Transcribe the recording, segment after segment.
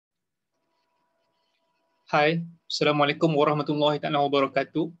Hi, Assalamualaikum warahmatullahi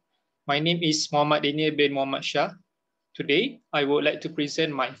wabarakatuh. My name is Muhammad Daniel bin Muhammad Shah. Today, I would like to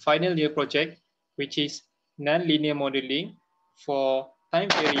present my final year project, which is nonlinear modeling for time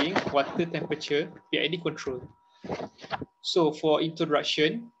varying water temperature PID control. So for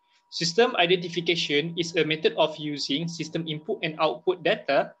introduction, system identification is a method of using system input and output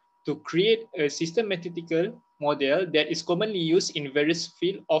data to create a system mathematical model that is commonly used in various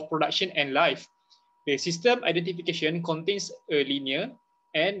fields of production and life. The system identification contains a linear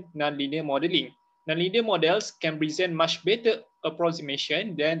and nonlinear modeling. Nonlinear models can present much better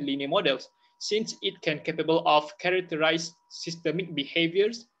approximation than linear models, since it can capable of characterize systemic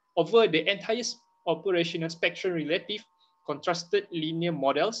behaviors over the entire operational spectrum. Relative contrasted linear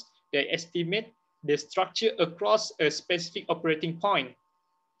models that estimate the structure across a specific operating point.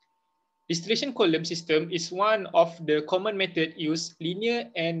 Distillation column system is one of the common methods used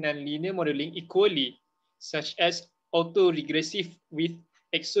linear and nonlinear modeling equally, such as autoregressive with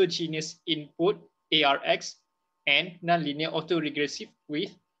exogenous input ARX and nonlinear autoregressive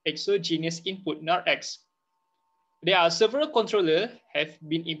with exogenous input NARX. There are several controllers have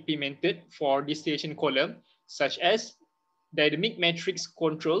been implemented for distillation column, such as dynamic matrix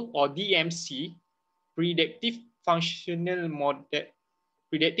control or DMC, predictive functional model,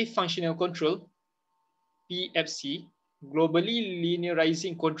 predictive functional control, PFC, globally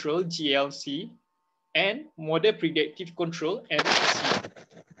linearizing control, GLC, and model predictive control, MPC.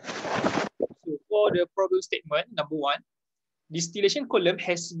 So for the problem statement, number one, distillation column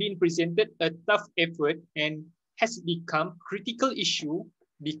has been presented a tough effort and has become critical issue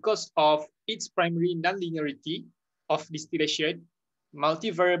because of its primary nonlinearity of distillation,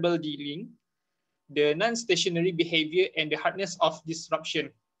 multivariable dealing, the non-stationary behavior, and the hardness of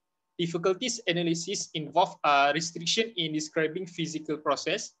disruption. Difficulties analysis involve a restriction in describing physical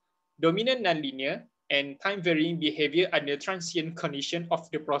process, dominant nonlinear, and time-varying behavior under transient condition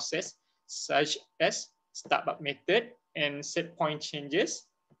of the process, such as startup method and set point changes,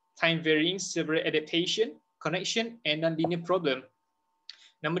 time-varying several adaptation, connection, and nonlinear problem.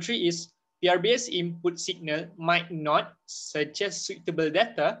 Number three is PRBS input signal might not suggest suitable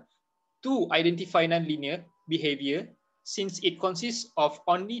data to identify nonlinear behavior since it consists of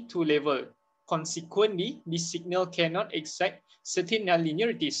only two levels. Consequently, this signal cannot excite certain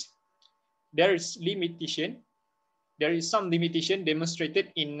nonlinearities. There is some limitation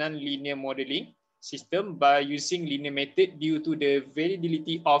demonstrated in nonlinear modeling system by using linear method due to the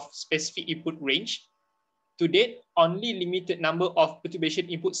variability of specific input range. To date, only limited number of perturbation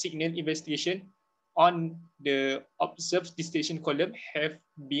input signal investigation on the observed distillation column have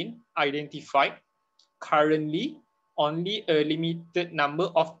been identified. Currently, only a limited number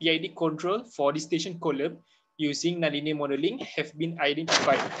of PID control for distillation column using nonlinear modeling have been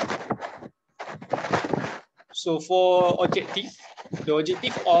identified. So for objective, the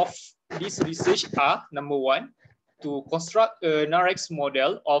objective of this research are, number one, to construct a NARX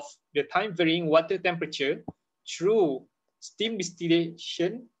model of the time varying water temperature through steam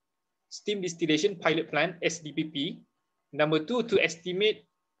distillation pilot plant SDPP. Number two, to estimate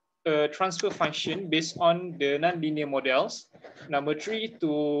a transfer function based on the nonlinear models. Number three,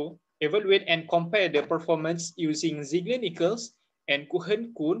 to evaluate and compare the performance using Ziegler-Nichols and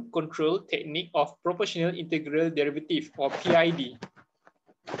Cohen-Kuhn control technique of proportional integral derivative or PID.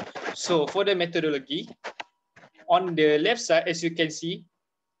 So for the methodology, on the left side, as you can see,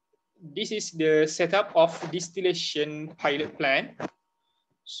 this is the setup of distillation pilot plant.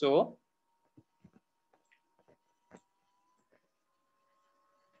 So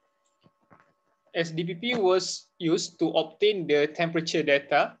SDPP was used to obtain the temperature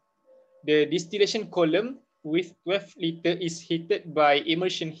data. The distillation column with 12 liter is heated by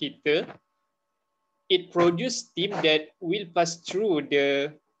immersion heater. It produces steam that will pass through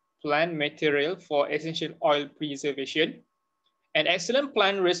the plant material for essential oil preservation. An excellent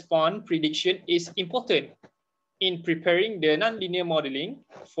plant response prediction is important in preparing the nonlinear modeling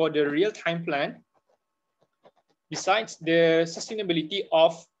for the real-time plant. Besides, the sustainability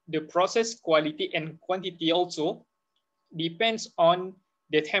of the process quality and quantity also depends on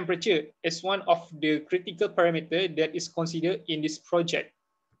the temperature as one of the critical parameters that is considered in this project.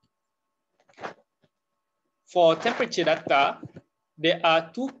 For temperature data, there are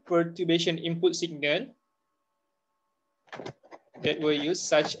two perturbation input signals that were used,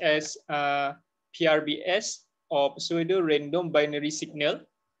 such as PRBS or pseudo-random binary signal,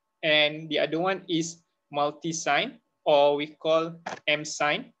 and the other one is multi-sign, or we call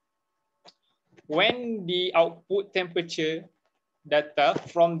M-sign. When the output temperature data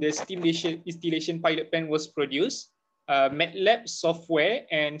from the distillation pilot plant was produced, MATLAB software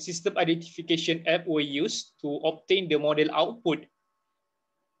and system identification app were used to obtain the model output.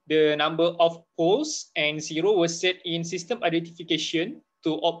 The number of poles and zero was set in system identification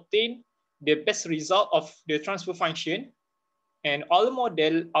to obtain the best result of the transfer function, and all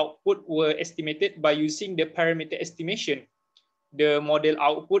model output were estimated by using the parameter estimation. The model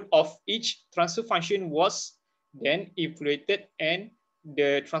output of each transfer function was then evaluated, and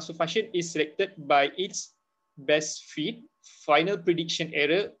the transfer function is selected by its best fit, final prediction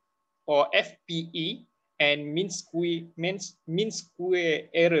error, or FPE, and mean square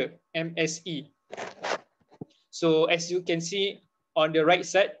error, MSE. So as you can see on the right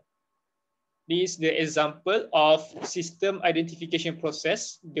side, this is the example of system identification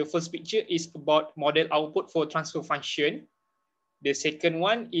process. The first picture is about model output for transfer function. The second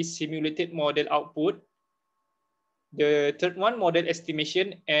one is simulated model output. The third one, model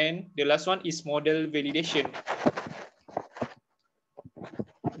estimation, and the last one is model validation.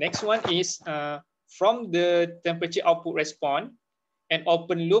 Next one is from the temperature output response, an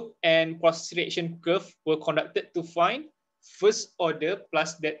open loop and process reaction curve were conducted to find first order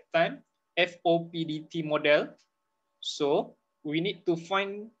plus dead time FOPDT model. So we need to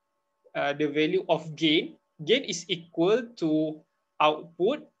find the value of gain. Gain is equal to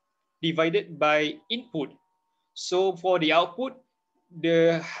output divided by input. So for the output,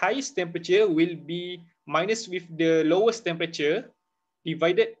 the highest temperature will be minus with the lowest temperature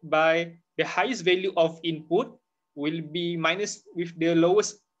divided by the highest value of input will be minus with the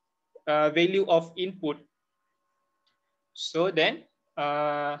lowest value of input. So then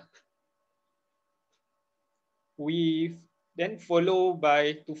we then follow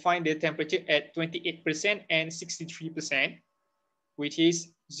by to find the temperature at 28% and 63%, which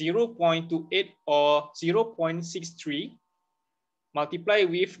is 0.28 or 0.63, multiply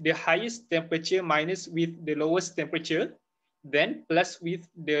with the highest temperature minus with the lowest temperature, then plus with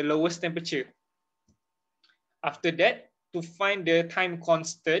the lowest temperature. After that, to find the time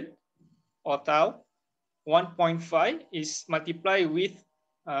constant or tau, 1.5 is multiplied with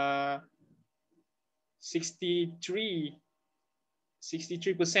 63%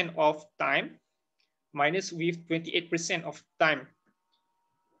 of time minus with 28% of time.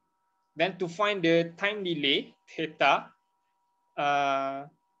 Then to find the time delay, theta,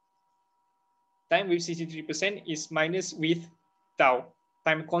 time with 63% is minus with tau,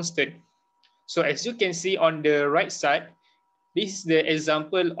 time constant. So as you can see on the right side, this is the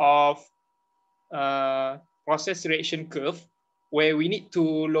example of process reaction curve where we need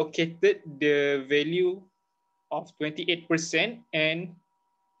to locate the value of 28% and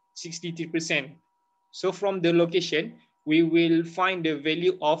 63%. So from the location, we will find the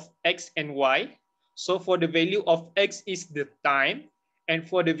value of X and Y. So for the value of X is the time, and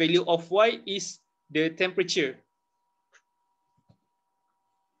for the value of Y is the temperature.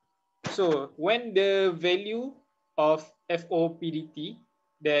 So when the value of FOPDT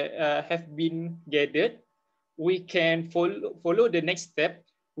that have been gathered, we can follow the next step,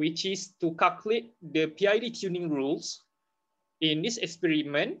 which is to calculate the PID tuning rules. In this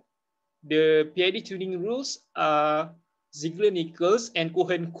experiment, the PID tuning rules are Ziegler-Nichols and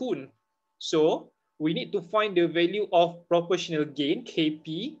Cohen-Kuhn. So we need to find the value of proportional gain,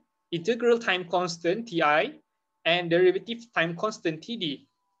 Kp, integral time constant, Ti, and derivative time constant, Td.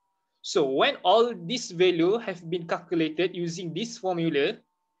 So when all these values have been calculated using this formula,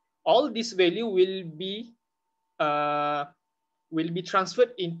 all this value will be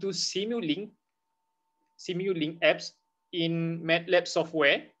transferred into Simulink apps in MATLAB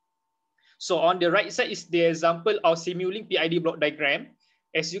software. So on the right side is the example of Simulink PID block diagram.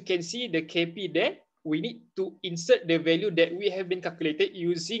 As you can see the Kp there, we need to insert the value that we have been calculated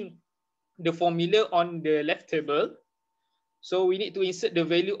using the formula on the left table. So we need to insert the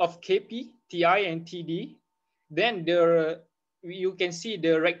value of Kp, Ti, and Td. Then you can see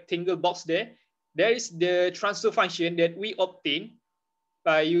the rectangle box there. There is the transfer function that we obtain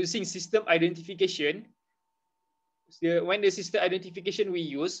by using system identification. When the system identification we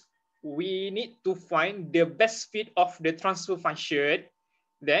use, we need to find the best fit of the transfer function.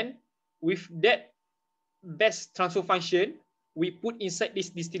 Then with that best transfer function, we put inside this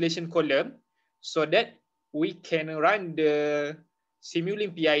distillation column so that we can run the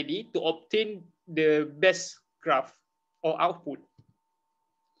Simulink PID to obtain the best graph or output.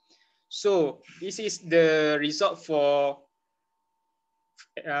 So this is the result for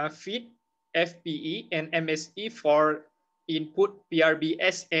FIT, FPE, and MSE for input,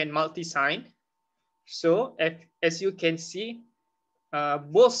 PRBS, and multi-sign. So as you can see,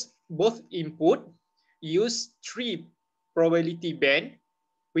 both input use 3 probability band.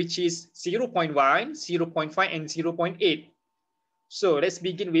 which is 0.1, 0.5, and 0.8. So let's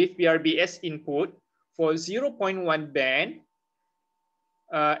begin with PRBS input. For 0.1 band,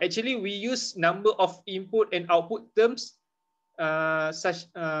 actually we use number of input and output terms such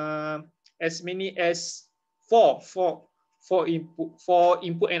as many as four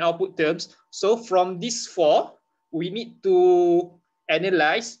input and output terms. So from these four, we need to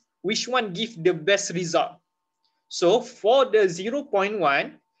analyze which one give the best result. So for the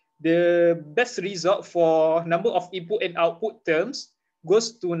 0.1, the best result for number of input and output terms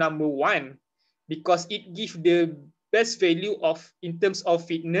goes to number 1 because it gives the best value of in terms of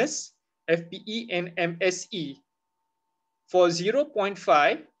fitness, FPE, and MSE. For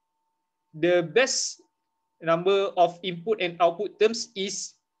 0.5, the best number of input and output terms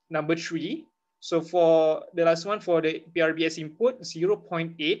is number 3. So for the last one, for the PRBS input,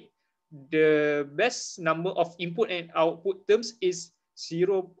 0.8, the best number of input and output terms is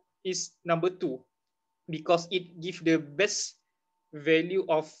number 2 because it gives the best value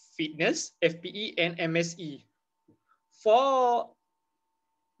of fitness, FPE, and MSE. For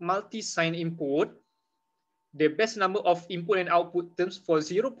multi-sign input, the best number of input and output terms for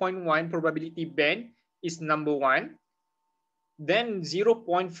 0.1 probability band is number 1. Then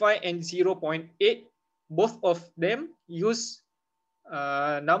 0.5 and 0.8, both of them use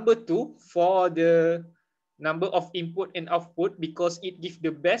number 2 for the number of input and output because it gives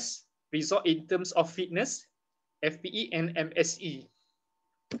the best result in terms of fitness, FPE, and MSE.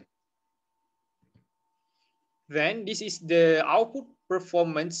 Then this is the output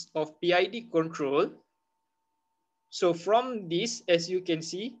performance of PID control. So from this, as you can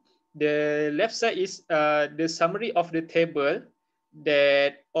see, the left side is the summary of the table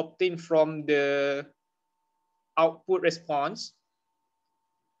that obtained from the output response.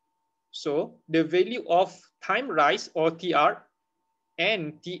 So the value of time rise or TR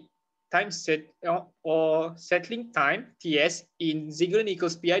and time set or settling time TS in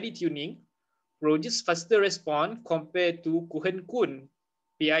Ziegler-Nichols PID tuning produce faster response compared to Cohen-Kuhn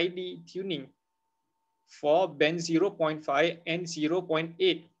PID tuning for band 0.5 and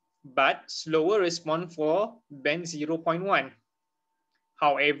 0.8, but slower response for band 0.1.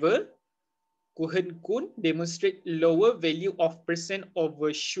 However, Cohen-Kuhn demonstrate lower value of percent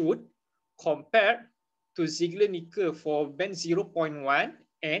overshoot compared to Ziegler-Nichols for band 0.1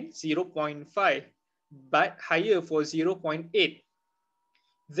 and 0.5, but higher for 0.8.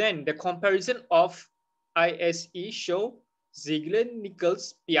 Then the comparison of ISE show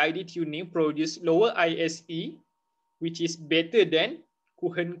Ziegler-Nichols PID tuning produce lower ISE, which is better than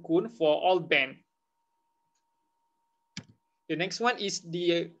Cohen-Kuhn for all band. The next one is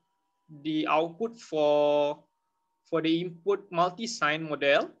the output for the input multi-sign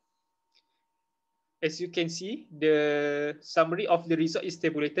model. As you can see, the summary of the result is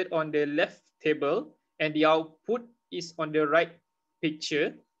tabulated on the left table and the output is on the right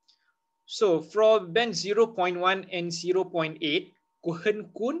picture. So from band 0.1 and 0.8,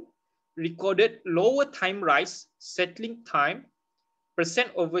 Cohen-Kuhn recorded lower time rise, settling time, percent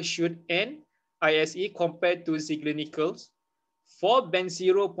overshoot, and ISE compared to Ziegler-Nichols. For band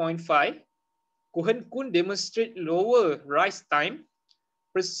 0.5, Cohen-Kuhn demonstrate lower rise time,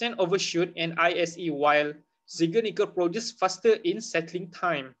 percent overshoot, and ISE, while Ziegler-Nichols produce faster in settling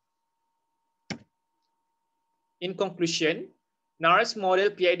time. In conclusion, NAR's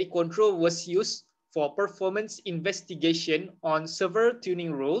model PID control was used for performance investigation on several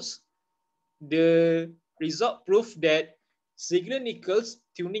tuning rules. The result proved that Ziegler-Nichols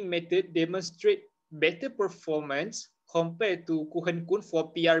tuning method demonstrate better performance compared to Cohen-Kuhn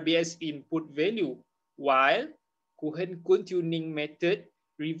for PRBS input value, while Cohen-Kuhn tuning method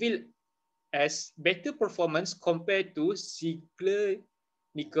revealed as better performance compared to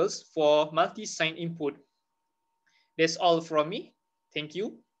Ziegler-Nichols for multi-sign input. That's all from me. Thank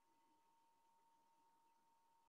you.